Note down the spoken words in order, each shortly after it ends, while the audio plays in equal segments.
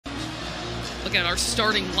Look at our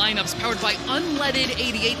starting lineups powered by unleaded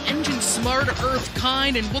 88, engine smart, earth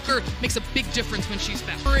kind, and Wooker makes a big difference when she's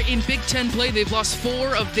back. In Big Ten play, they've lost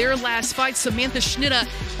 4 of their last 5. Samantha Schnitta,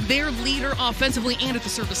 their leader offensively and at the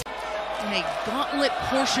service. In a gauntlet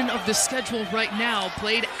portion of the schedule right now,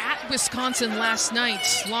 played at Wisconsin last night,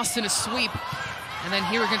 lost in a sweep, and then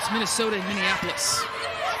here against Minnesota in Minneapolis.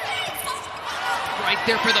 Right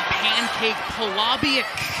there for the pancake, Polabiak.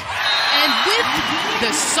 And with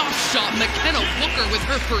the soft shot, McKenna Wooker with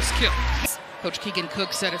her first kill. Coach Keegan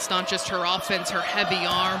Cook said it's not just her offense, her heavy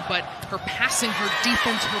arm, but her passing, her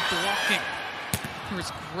defense, her blocking.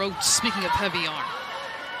 Here's Grote, speaking of heavy arm.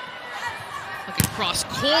 Looking cross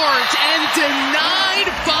court and denied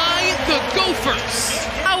by the Gophers.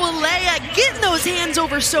 Awalea getting those hands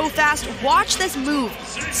over so fast. Watch this move.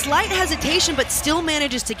 Slight hesitation, but still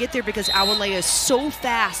manages to get there because Awalea is so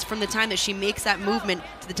fast from the time that she makes that movement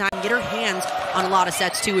to the time to get her hands on a lot of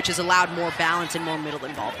sets too, which has allowed more balance and more middle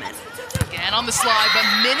involvement. Again on the slide, but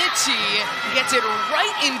Minity gets it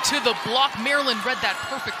right into the block. Maryland read that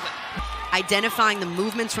perfectly. Identifying the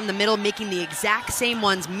movements from the middle, making the exact same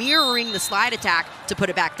ones, mirroring the slide attack to put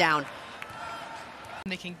it back down.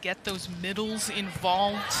 They can get those middles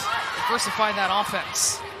involved, diversify that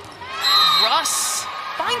offense. Russ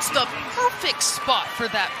finds the perfect spot for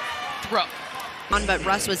that throw. But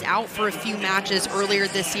Russ was out for a few matches earlier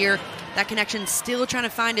this year. That connection still trying to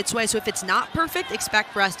find its way, so if it's not perfect,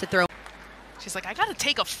 expect Russ to throw. She's like, I gotta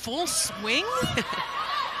take a full swing?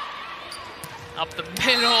 Up the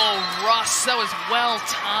middle, Russ, that was well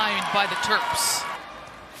timed by the Terps.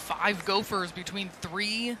 5 Gophers between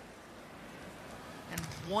 3 and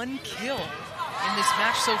 1 kill in this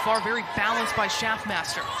match so far. Very balanced by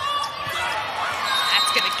Schaffmaster.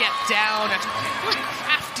 That's gonna get down. A good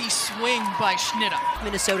crafty swing by Schnitta.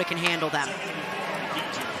 Minnesota can handle them.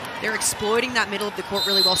 They're exploiting that middle of the court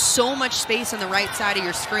really well. So much space on the right side of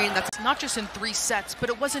your screen. That's not just in 3 sets, but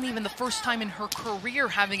it wasn't even the first time in her career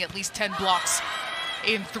having at least 10 blocks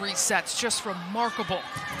in 3 sets. Just remarkable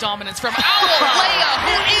dominance from Awalea,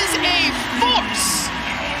 who is a force.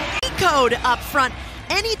 Code up front.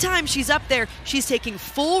 Anytime she's up there, she's taking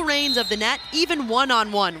full reins of the net, even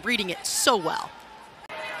one-on-one, reading it so well.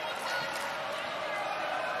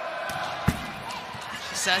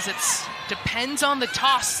 She says it's depends on the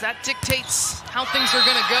toss. That dictates how things are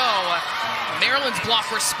gonna go. Maryland's block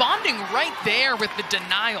responding right there with the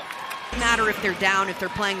denial. No matter if they're down, if they're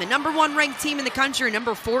playing the #1 ranked team in the country, or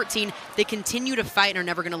number 14, they continue to fight and are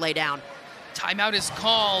never gonna lay down. Timeout is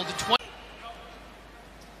called.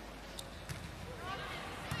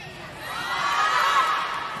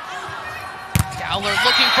 Dowler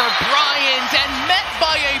looking for Bryant and met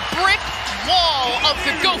by a brick wall of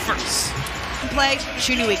the Gophers. Play,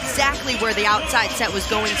 she knew exactly where the outside set was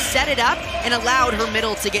going, set it up, and allowed her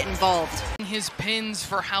middle to get involved. His pins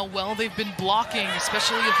for how well they've been blocking,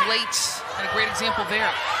 especially of late, and a great example there.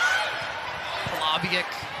 Polabiak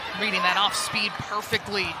reading that off speed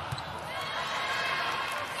perfectly.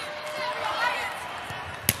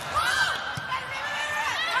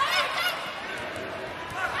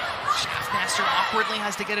 Schaffmaster awkwardly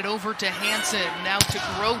has to get it over to Hansen, now to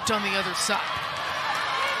Grote on the other side.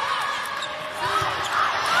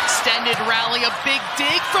 Extended rally, a big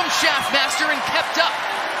dig from Schaffmaster and kept up.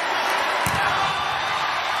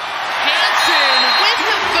 Hansen with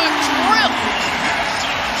the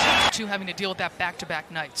drill. Having to deal with that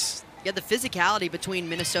back-to-back nights. Yeah, the physicality between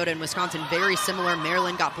Minnesota and Wisconsin, very similar.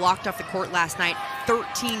 Maryland got blocked off the court last night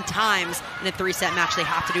 13 times in a 3-set match. They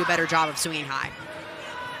have to do a better job of swinging high.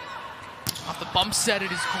 Off the bump set,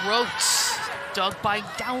 it is Grote, dug by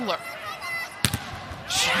Dowler.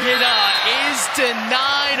 Schnitta is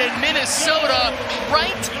denied, and Minnesota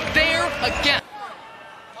right there again.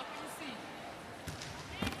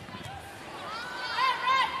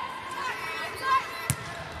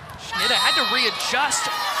 Schnitta had to readjust,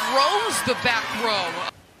 throws the back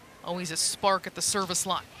row. Always a spark at the service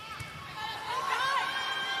line.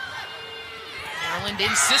 Maryland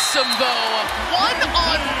in system though.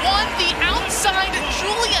 One-on-one, the outside,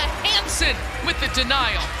 Julia Hansen with the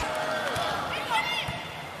denial.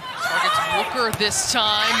 Targets Wooker this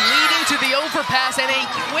time, leading to the overpass and a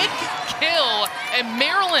quick kill. And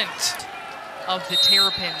Maryland of the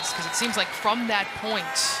Terrapins, because it seems like from that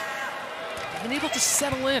point, they've been able to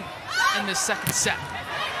settle in this second set.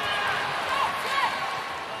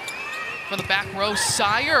 For the back row,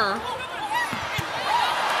 Sire,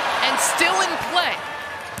 and still in play.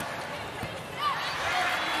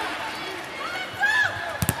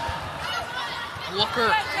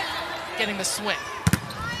 Wooker getting the swing.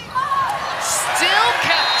 Still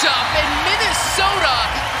kept up, and Minnesota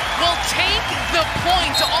will take the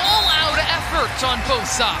point. All-out effort match on both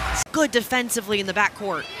sides. Good defensively in the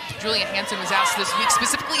backcourt. Julia Hansen was asked this week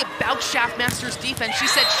specifically about Schaffmaster's defense. She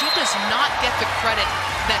said she does not get the credit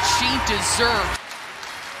that she deserved.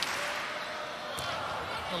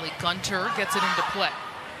 Lily Gunter gets it into play.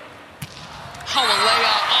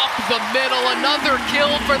 Hawalea up the middle, another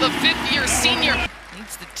kill for the fifth-year senior.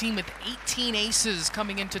 Leads the team with 18 aces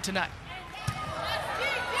coming into tonight.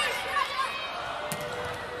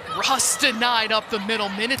 Russ denied up the middle,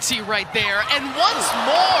 Minity right there, and once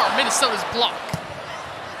more, Minnesota's block.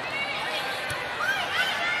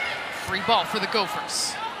 Free ball for the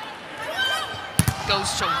Gophers.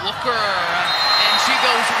 Goes to Looker, and she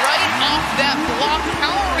goes right off that block,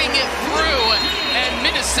 powering it through, and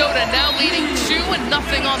Minnesota now leading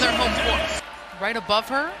 2-0 on their home court. Right above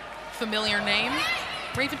her, familiar name,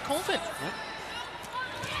 Raven Colvin.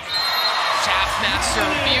 Schaffmaster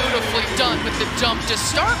beautifully done with the dump to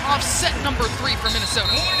start off set number 3 for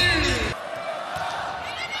Minnesota.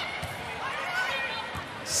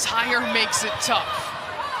 Sire makes it tough.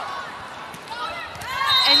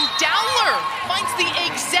 And Dowler finds the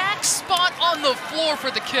exact spot on the floor for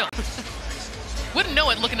the kill. Wouldn't know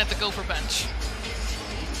it looking at the Gopher bench.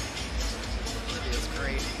 Olivia's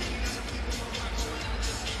great.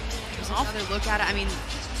 There's another look at it. I mean,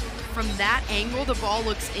 from that angle, the ball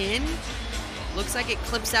looks in. Looks like it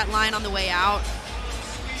clips that line on the way out.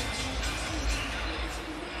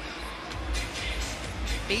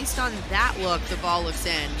 Based on that look, the ball looks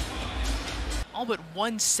in. All but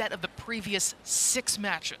one set of the previous 6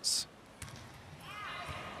 matches.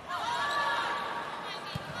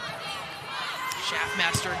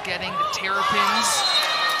 Schaffmaster getting the terrapins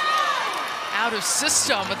out of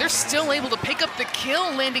system, but they're still able to pick up the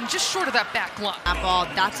kill, landing just short of that back line. That ball,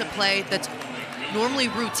 that's a play that's normally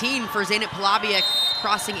routine for Zeynep Palabiak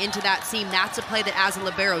crossing into that seam. That's a play that as a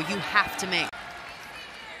libero you have to make.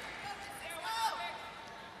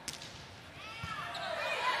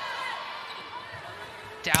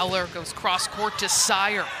 Dowler goes cross court to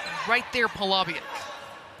Sire. Right there, Palabiak.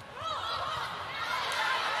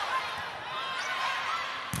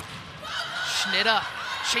 Schnitta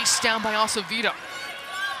chased down by Acevedo.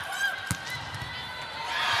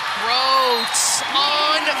 Rhodes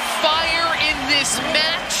on fire in this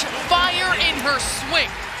match. Fire in her swing.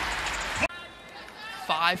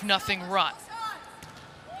 5-0 run.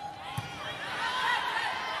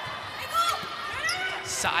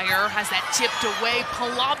 Sire has that tipped away.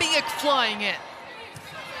 Palabiak flying in.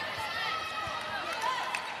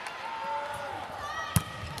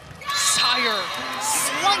 Sire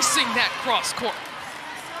slicing that cross court.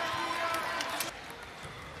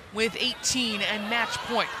 With 18 and match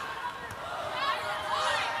point.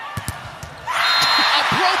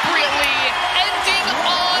 Appropriately ending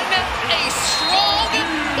on a strong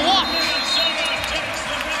block.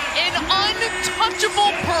 An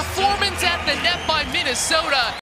untouchable performance at the net by Minnesota.